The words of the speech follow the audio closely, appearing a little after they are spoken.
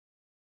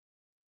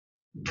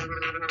Everybody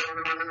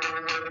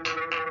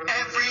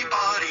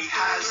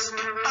has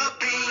a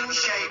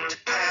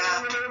bean-shaped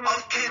pair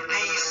of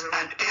kidneys,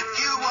 and if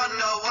you want to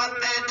know what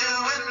they're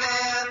doing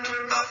there,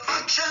 the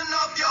function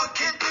of your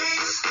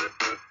kidneys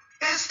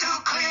is to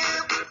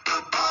clear the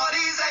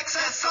body's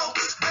excess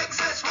salts,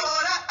 excess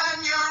water,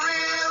 and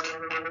urine.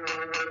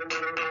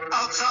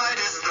 Outside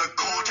is the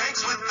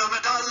cortex with the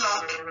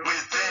medulla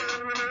within,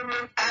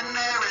 and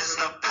there is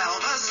the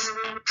pelvis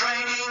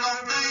draining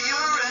off the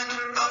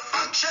urine. The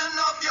function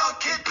of your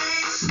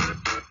kidneys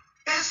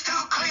is to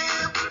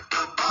clear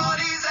the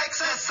body's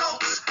excess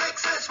salts,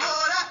 excess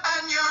water,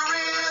 and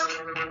urine.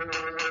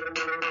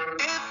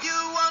 If you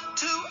want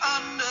to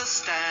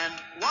understand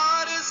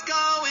what is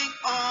going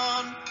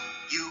on,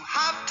 you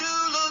have to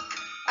look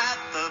at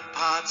the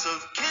parts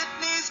of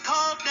kidneys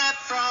called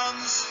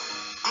nephrons.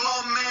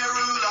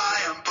 Glomeruli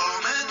and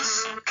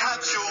Bowman's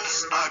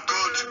capsules are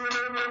good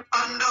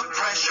under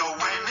pressure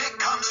when it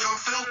comes to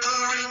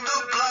filtering the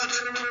blood.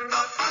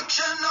 The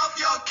function of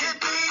your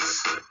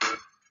kidneys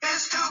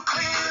is to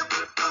clear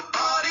the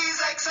body's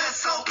excess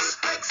salts,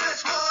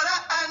 excess water,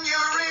 and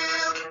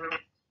urine.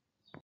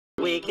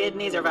 We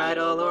kidneys are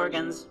vital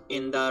organs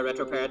in the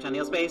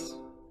retroperitoneal space.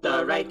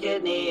 The right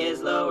kidney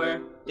is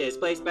lower,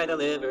 displaced by the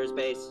liver's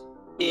base.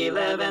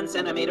 11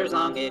 centimeters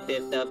long, a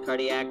fifth of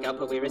cardiac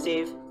output we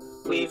receive.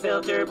 We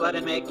filter blood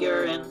and make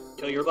urine,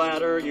 till your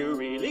bladder you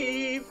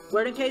relieve.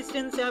 We're encased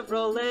in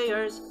several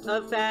layers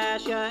of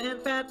fascia and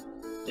fat.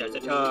 There's a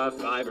tough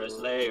fibrous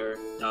layer,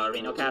 the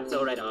renal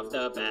capsule right off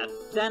the bat.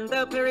 Then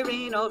the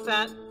perirenal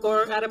fat,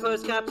 or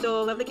adipose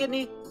capsule of the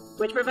kidney,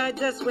 which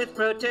provides us with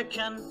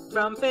protection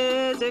from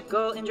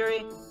physical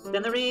injury.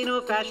 Then the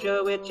renal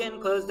fascia, which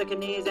enclose the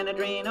kidneys and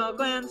adrenal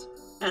glands.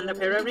 And the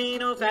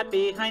pararenal fat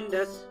behind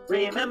us,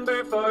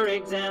 remember for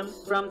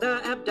exams, from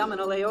the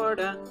abdominal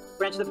aorta,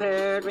 branch the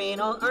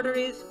perirenal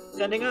arteries,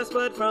 sending us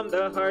blood from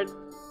the heart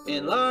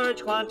in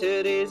large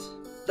quantities.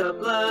 The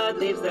blood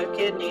leaves the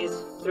kidneys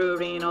through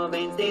renal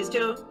veins, these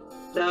two.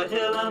 The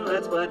hilum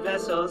lets blood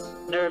vessels,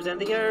 nerves, and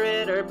the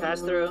ureter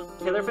pass through.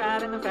 Hilar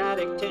fat and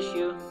lymphatic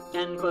tissue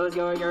enclose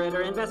your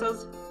ureter and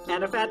vessels.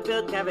 And a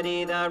fat-filled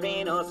cavity, the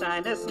renal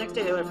sinus, next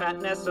to hilar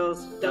fat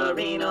nestles. The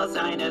renal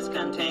sinus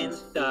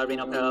contains the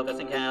renal pelvis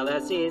and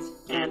calyces,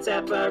 and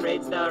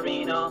separates the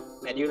renal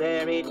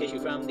medullary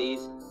tissue from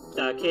these.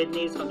 The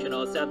kidney's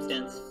functional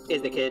substance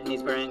is the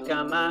kidney's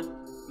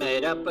parenchyma,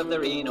 made up of the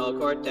renal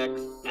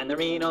cortex and the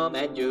renal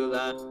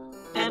medulla.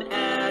 An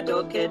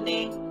adult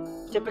kidney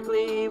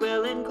typically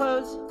will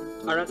enclose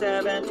around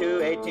 7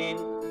 to 18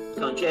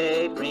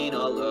 cone-shaped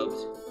renal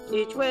lobes,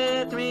 each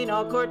with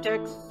renal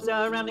cortex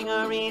surrounding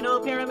a renal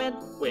pyramid,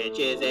 which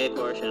is a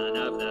portion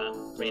of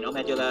the renal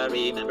medulla.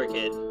 Remember,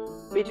 kid,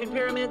 between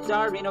pyramids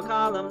are renal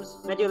columns,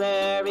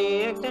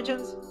 medullary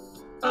extensions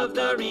of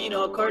the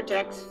renal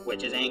cortex,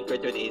 which is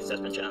anchored through these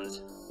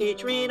suspensions.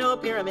 Each renal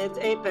pyramid's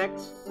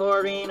apex,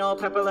 or renal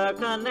papilla,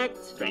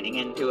 connects, draining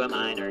into a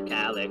minor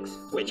calyx,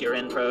 which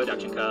urine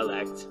production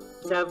collects.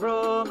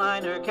 Several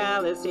minor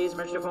calyces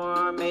merge to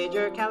form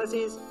major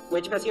calyces,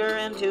 which pass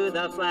urine to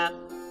the flat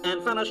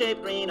and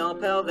funnel-shaped renal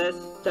pelvis.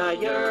 The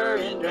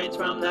urine drains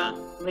from the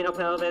renal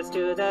pelvis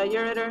to the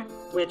ureter,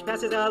 which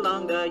passes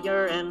along the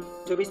urine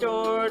to be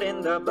stored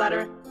in the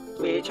bladder,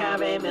 which have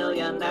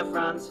 1,000,000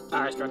 nephrons,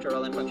 are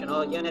structural and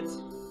functional units.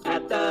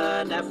 At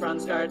the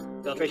nephron start,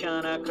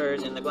 filtration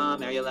occurs in the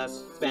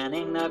glomerulus,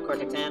 spanning the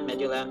cortex and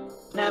medulla.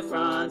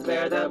 Nephrons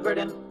bear the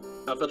burden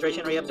of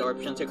filtration,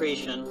 reabsorption,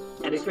 secretion,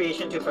 and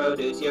excretion to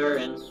produce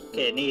urine.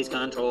 Kidneys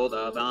control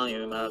the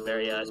volume of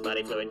various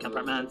body fluid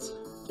compartments,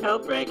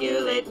 help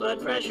regulate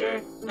blood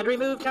pressure, and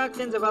remove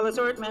toxins of all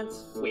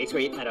assortments. We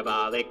excrete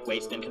metabolic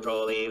waste and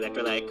control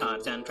electrolyte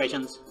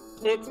concentrations,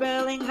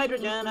 expelling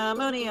hydrogen,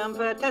 ammonium,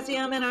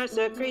 potassium in our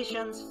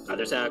secretions.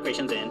 Other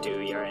secretions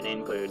into urine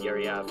include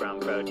urea from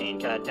protein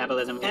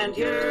catabolism and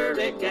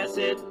uric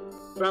acid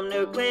from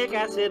nucleic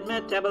acid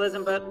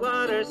metabolism, but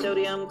water,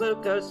 sodium,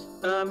 glucose,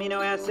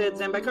 amino acids,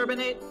 and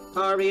bicarbonate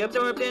are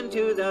reabsorbed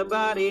into the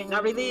body,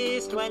 not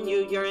released when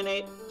you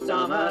urinate.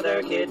 Some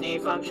other kidney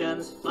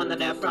functions on the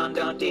nephron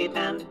don't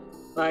depend,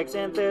 like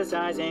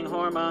synthesizing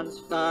hormones,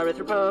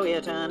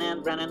 erythropoietin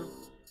and renin,